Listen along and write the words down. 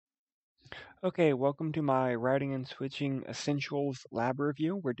Okay, welcome to my Routing and Switching Essentials lab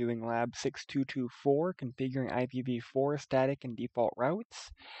review. We're doing lab 6224, configuring IPv4 static and default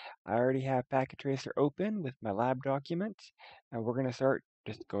routes. I already have Packet Tracer open with my lab document, and we're going to start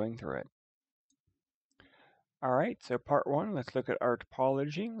just going through it. All right, so part one, let's look at our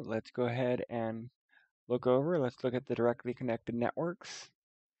topology. Let's go ahead and let's look at the directly connected networks.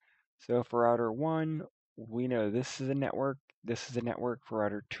 So for router 1, we know this is a network. This is a network. For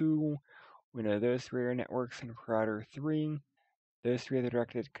router 2, we know those three are networks, and for router 3, those three are the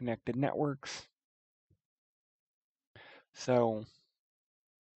directly connected networks. So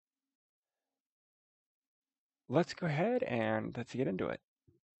let's go ahead and let's get into it.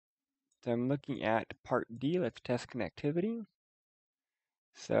 So I'm looking at part D. Let's test connectivity.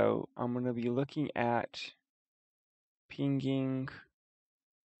 So I'm going to be looking at pinging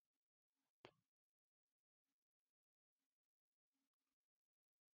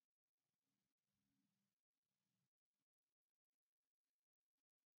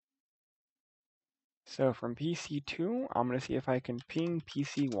so from PC2, I'm going to see if I can ping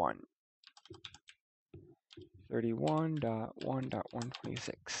PC1.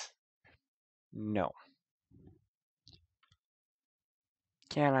 31.1.126. No.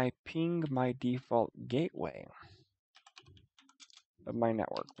 Can I ping my default gateway of my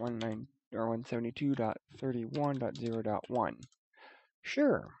network, 172.31.0.1?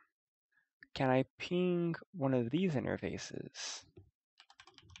 Sure. Can I ping one of these interfaces?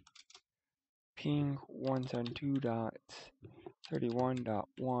 Ping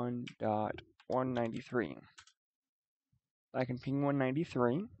 172.31.1.193. I can ping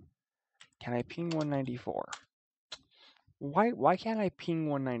 193. Can I ping 194? Why can't I ping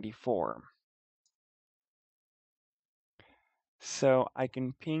 194? So I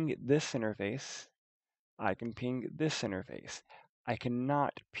can ping this interface. I can ping this interface. I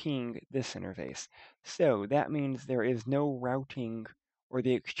cannot ping this interface. So that means there is no routing or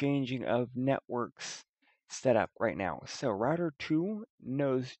the exchanging of networks set up right now. So router 2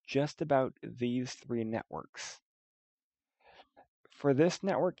 knows just about these three networks. For this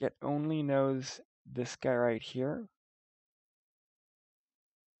network, it only knows this guy right here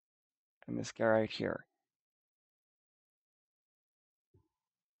and this guy right here.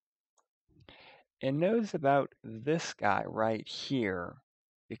 It knows about this guy right here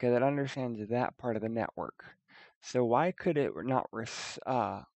because it understands that part of the network. So why could it not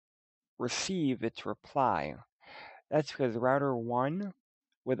receive its reply? That's because router 1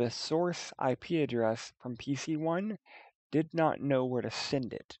 with a source IP address from PC1 did not know where to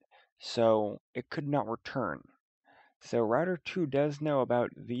send it, so it could not return. So router 2 does know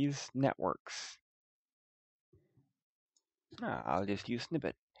about these networks. I'll just use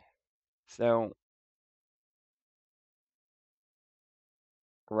snippet. So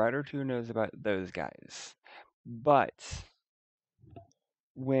router 2 knows about those guys. But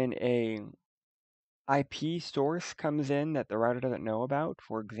when a IP source comes in that the router doesn't know about,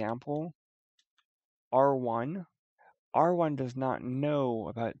 for example, R1 does not know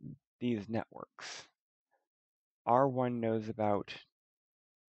about these networks. R1 knows about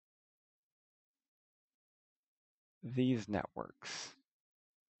these networks.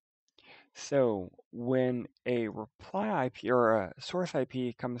 So when a reply IP or a source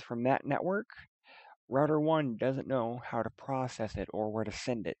IP comes from that network, router 1 doesn't know how to process it or where to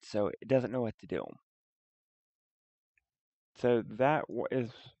send it, so it doesn't know what to do. So that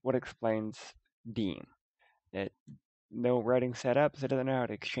is what explains D. It no routing setup, so it doesn't know how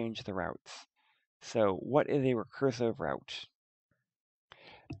to exchange the routes. So what is a recursive route?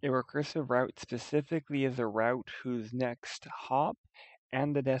 A recursive route specifically is a route whose next hop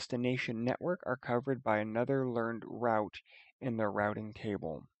and the destination network are covered by another learned route in the routing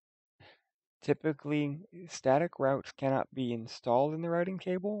table. Typically, static routes cannot be installed in the routing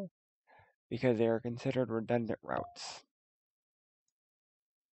table because they are considered redundant routes.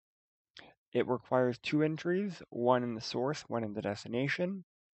 It requires two entries, one in the source, one in the destination.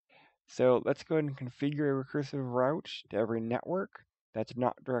 So let's go ahead and configure a recursive route to every network that's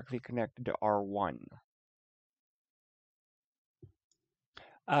not directly connected to R1.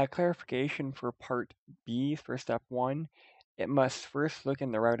 Clarification for part B for step 1. It must first look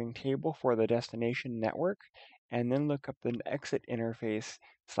in the routing table for the destination network and then look up the exit interface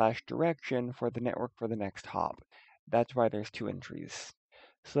 / direction for the network for the next hop. That's why there's two entries.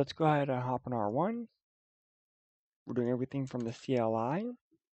 So let's go ahead and hop on R1. We're doing everything from the CLI.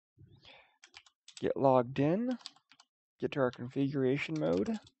 Get logged in. Get to our configuration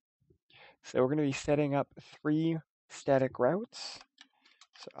mode. So we're going to be setting up 3 static routes.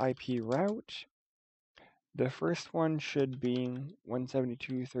 So IP route, The first one should be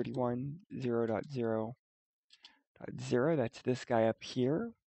 172.31.0.0.0. That's this guy up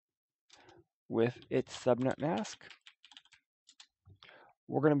here with its subnet mask.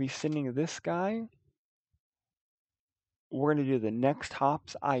 We're going to be sending this guy. We're going to do the next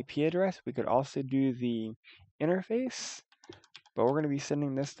hop's IP address. We could also do the interface, but we're going to be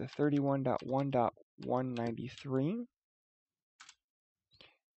sending this to 31.1.193.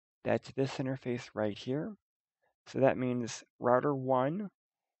 That's this interface right here. So that means router 1,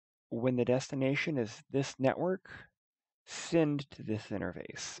 when the destination is this network, send to this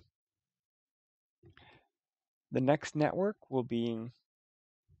interface. The next network will be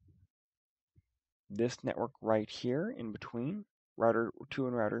this network right here in between router 2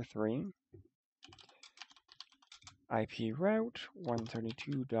 and router 3. IP route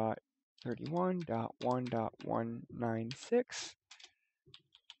 132.31.1.196.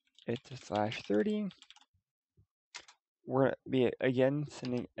 It's a /30. We're going to be again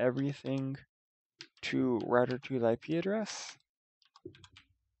sending everything to router 2's IP address.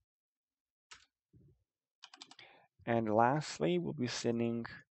 And lastly, we'll be sending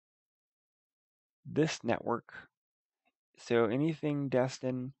this network. So anything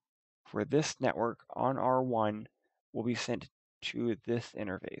destined for this network on R1 will be sent to this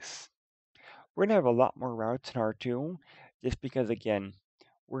interface. We're going to have a lot more routes in R2 just because, again,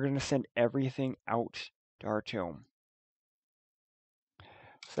 we're going to send everything out to R2.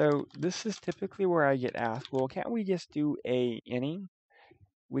 So this is typically where I get asked, well, can't we just do any?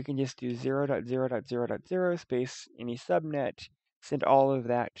 We can just do 0.0.0.0 space any subnet, send all of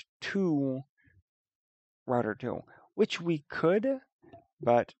that to router 2, which we could,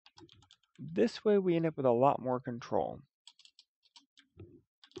 but this way we end up with a lot more control.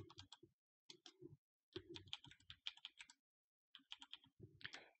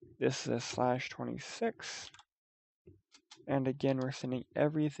 This is a /26. And again, we're sending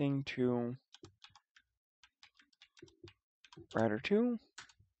everything to router 2.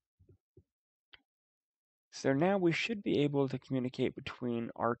 So now we should be able to communicate between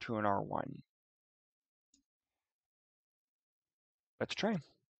R2 and R1. Let's try.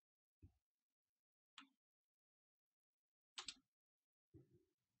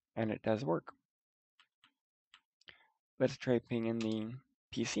 And it does work. Let's try pinging the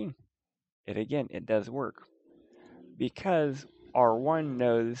PC. It does work. Because R1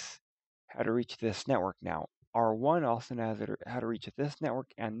 knows how to reach this network now. R1 also knows how to reach this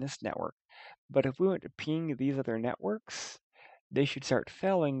network and this network. But if we went to ping these other networks, they should start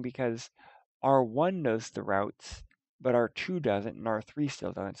failing because R1 knows the routes, but R2 doesn't, and R3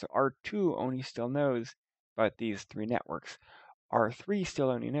 still doesn't. So R2 only still knows about these 3 networks. R3 still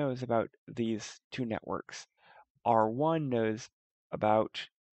only knows about these 2 networks. R1 knows about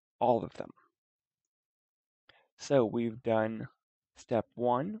all of them. So we've done step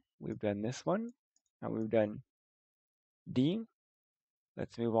 1, we've done this one, and we've done D.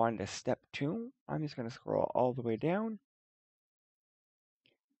 Let's move on to step 2. I'm just going to scroll all the way down.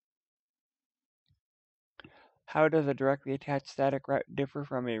 How does a directly attached static route differ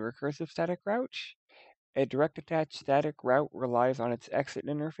from a recursive static route? A direct attached static route relies on its exit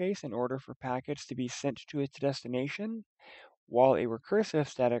interface in order for packets to be sent to its destination, while a recursive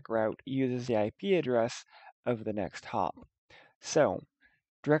static route uses the IP address of the next hop. So,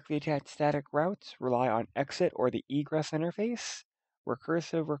 directly attached static routes rely on exit or the egress interface.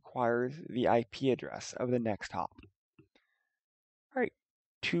 Recursive requires the IP address of the next hop. All right,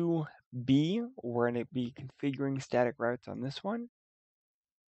 2B, we're going to be configuring static routes on this one.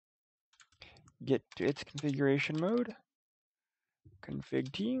 Get to its configuration mode,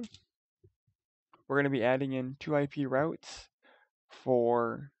 config T. We're going to be adding in 2 IP routes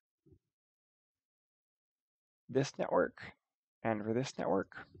for this network and for this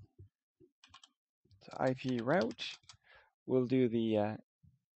network. So IP route, we'll do the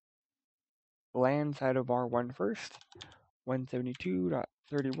LAN side of R1 first,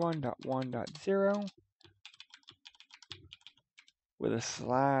 172.31.1.0 with a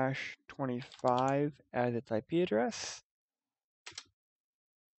 /25 as its IP address.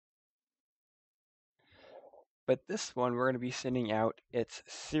 But this one, we're going to be sending out its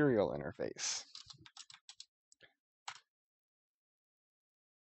serial interface.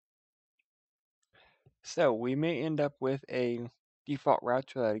 So we may end up with a default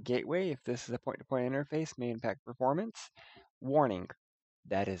route without a gateway. If this is a point-to-point interface, may impact performance. Warning,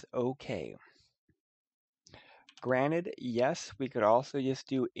 that is okay. Granted, yes, we could also just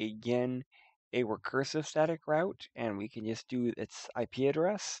do, again, a recursive static route, and we can just do its IP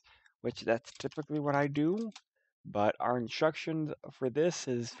address, which that's typically what I do. But our instructions for this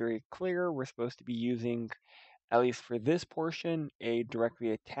is very clear. We're supposed to be using, at least for this portion, a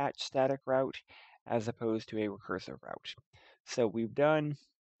directly attached static route as opposed to a recursive route. So we've done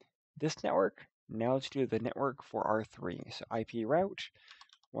this network. Now let's do the network for R3. So IP route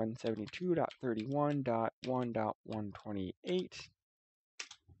 172.31.1.128.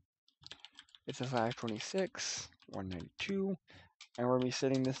 It's a 526, 192, and we're going to be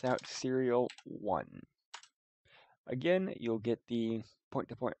setting this out to serial 1. Again, you'll get the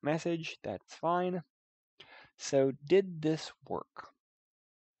point-to-point message. That's fine. So did this work?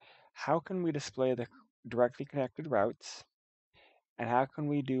 How can we display the directly connected routes? And how can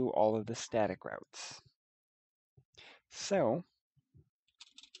we do all of the static routes? So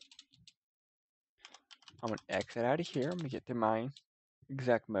I'm going to exit out of here. I'm going to get to my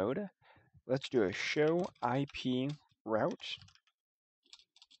exec mode. Let's do a show IP route.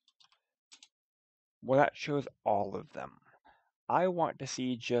 Well, that shows all of them. I want to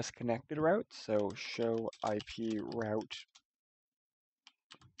see just connected routes, so show IP route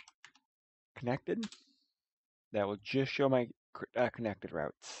connected. That will just show my connected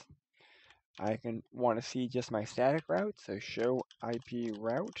routes. I can want to see just my static routes, so show IP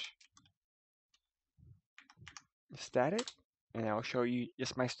route static, and I'll show you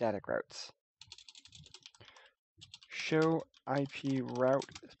just my static routes. Show IP route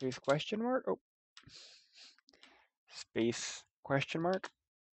space question mark. Oh, space question mark.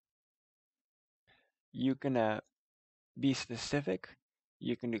 You can be specific.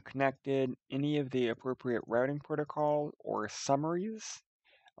 You can do connected, any of the appropriate routing protocol or summaries.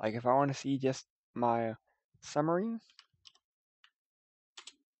 Like if I want to see just my summary,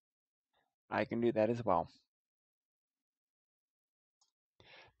 I can do that as well.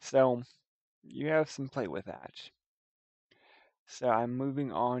 So you have some play with that. So I'm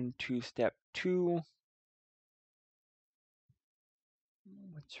moving on to step 2.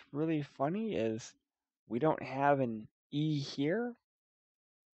 What's really funny is we don't have an E here.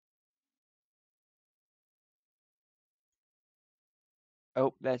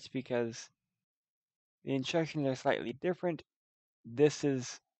 Oh, that's because the instructions are slightly different. This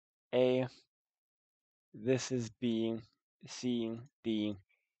is A, this is B, C, D.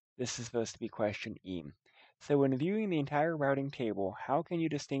 This is supposed to be question E. So when viewing the entire routing table, how can you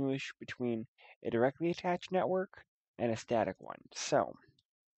distinguish between a directly attached network and a static one? So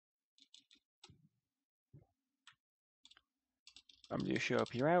I'm going to show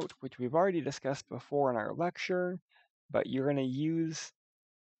up here out, which we've already discussed before in our lecture, but you're going to use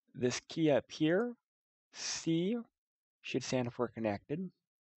this key up here. C should stand for connected.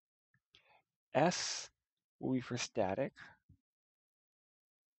 S will be for static.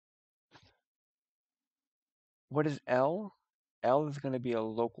 What is L? L is going to be a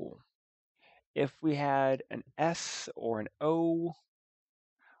local. If we had an S or an O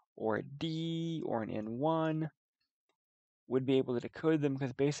or a D or an N1, we'd be able to decode them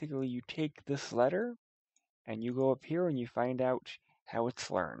because basically you take this letter and you go up here and you find out how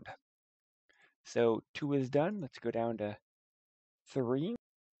it's learned. So 2 is done. Let's go down to 3.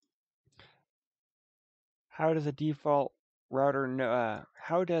 How does a default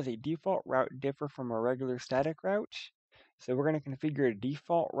how does a default route differ from a regular static route? So we're going to configure a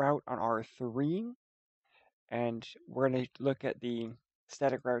default route on R3, and we're going to look at the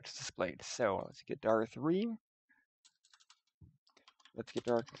static routes displayed. So let's get to R3. Let's get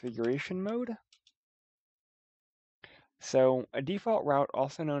to our configuration mode. So a default route,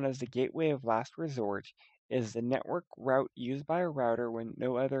 also known as the gateway of last resort, is the network route used by a router when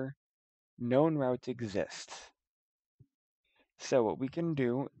no other known routes exist. So what we can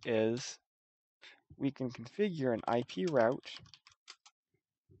do is we can configure an IP route,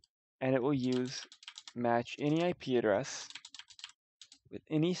 and it will use match any IP address with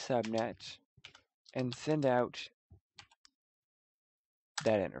any subnet and send out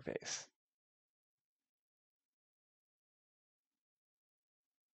that interface.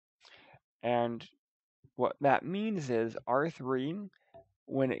 And what that means is R3,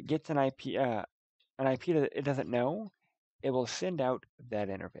 when it gets an IP that it doesn't know, it will send out that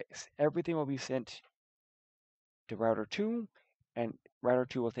interface. Everything will be sent to router 2, and router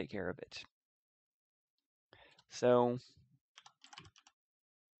 2 will take care of it. So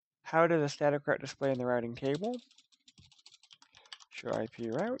how does a static route display in the routing table? Show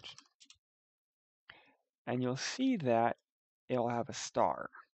IP route. And you'll see that it'll have a star.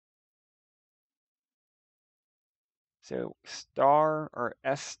 So star or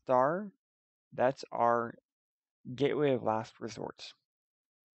S star, that's our gateway of last resort.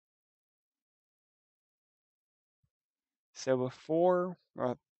 So before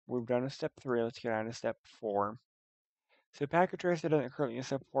we've done a step 3, let's get on to step 4. So packet tracer doesn't currently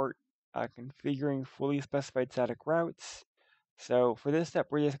support configuring fully specified static routes. So for this step,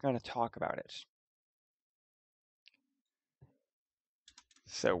 we're just going to talk about it.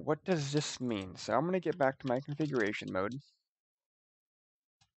 So what does this mean? So I'm going to get back to my configuration mode.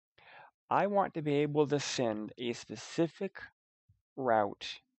 I want to be able to send a specific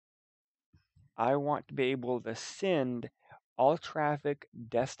route. I want to be able to send all traffic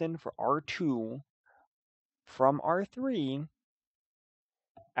destined for R2 from R3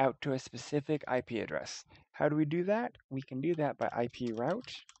 out to a specific IP address. How do we do that? We can do that by IP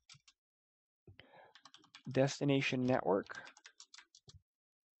route, destination network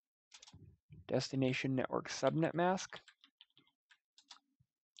subnet mask.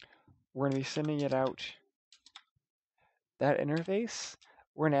 We're going to be sending it out that interface.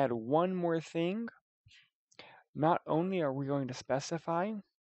 We're going to add one more thing. Not only are we going to specify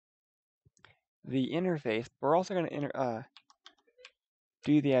the interface, but we're also going to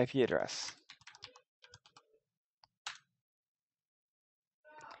do the IP address.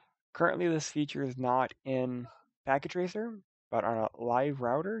 Currently, this feature is not in Packet Tracer, but on a live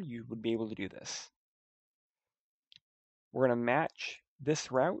router, you would be able to do this. We're going to match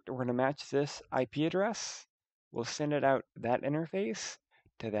this route. We're going to match this IP address. We'll send it out that interface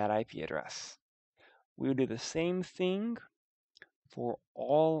to that IP address. We will do the same thing for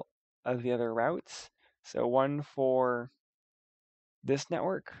all of the other routes. So one for this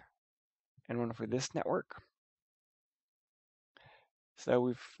network and one for this network. So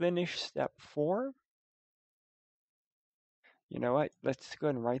we've finished step 4. You know what? Let's go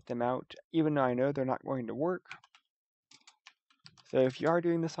ahead and write them out, even though I know they're not going to work. So if you are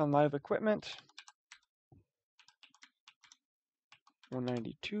doing this on live equipment,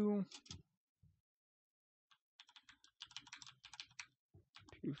 192.252.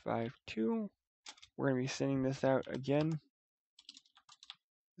 We're going to be sending this out again.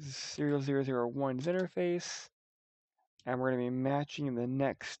 This is serial 001's interface. And we're going to be matching the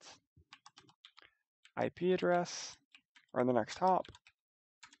next IP address, or the next hop.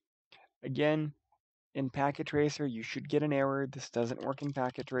 Again, in Packet Tracer, you should get an error. This doesn't work in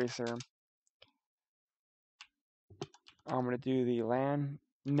Packet Tracer. I'm going to do the LAN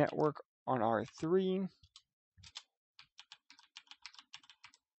network on R3.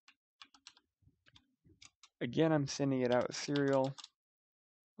 Again, I'm sending it out serial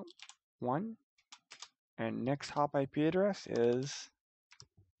 1. And next hop IP address is,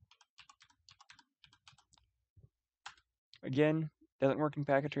 again, doesn't work in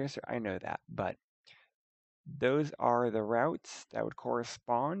Packet Tracer, I know that, but those are the routes that would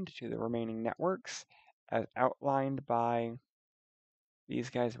correspond to the remaining networks as outlined by these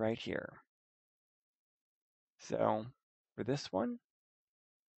guys right here. So for this one,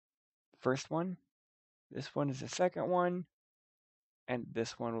 first one, this one is the second one, and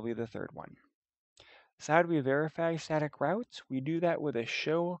this one will be the third one. So how do we verify static routes? We do that with a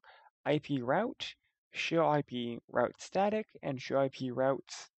show IP route, show IP route static, and show IP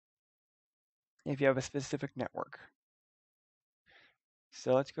routes if you have a specific network.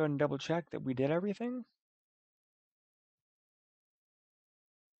 So let's go ahead and double check that we did everything.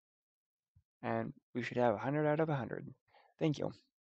 And we should have 100 out of 100. Thank you.